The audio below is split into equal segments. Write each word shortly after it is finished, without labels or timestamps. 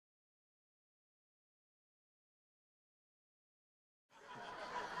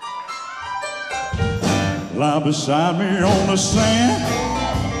Lie beside me on the sand.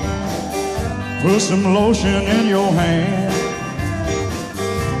 Put some lotion in your hand.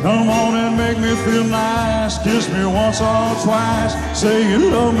 Come on and make me feel nice. Kiss me once or twice. Say you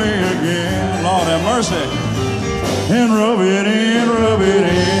love me again. Lord have mercy. And rub it in, rub it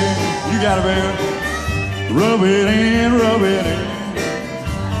in. You got it, baby. Rub it in, rub it in.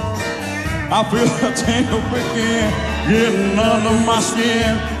 I feel a tingle begin, getting under my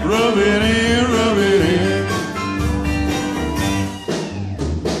skin. Rub it in, rub it in.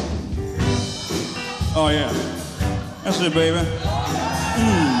 Oh yeah, that's it, baby.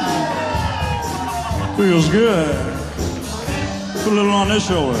 Feels good. Put a little on this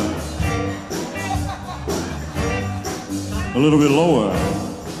shoulder. A little bit lower.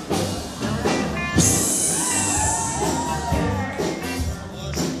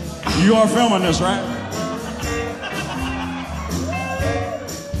 You are filming this, right?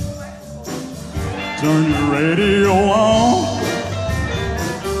 Turn your radio on.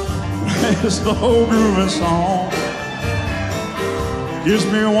 It's the whole grooving song. Kiss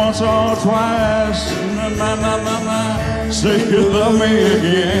me once or twice. Na, na, na, na, na. Say you love me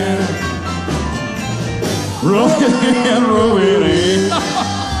again. Rub it in, rub it in.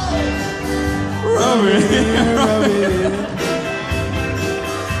 Rub it in, rub it in.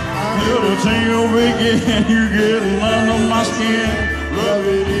 Feel the tingle begin. You getting under my skin. Rub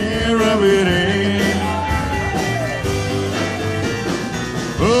it in, rub it in.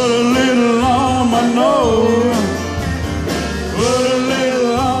 Put a little on my nose. Put a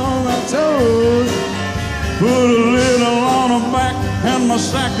little on my toes. Put a little on the back and my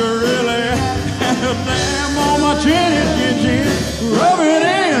sack really. And a damn on my chin, chin. Rub it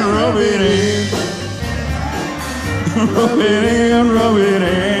in, rub it in. Rub it in, rub it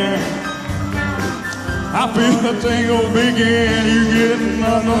in. I feel the tingle begin. You getting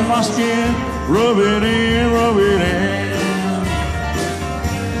under my skin. Rub it in, rub it in.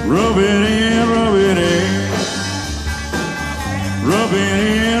 Rub it in, rub it in. Rub it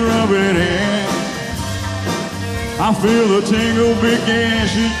in, rub it in. I feel the tingle begin.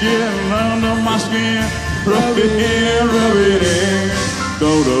 She's getting under my skin. Rub it in, rub it in.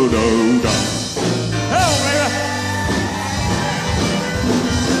 Do, do, do, do. Hell, baby.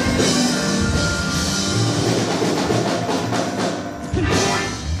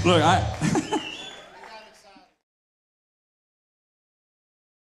 Look,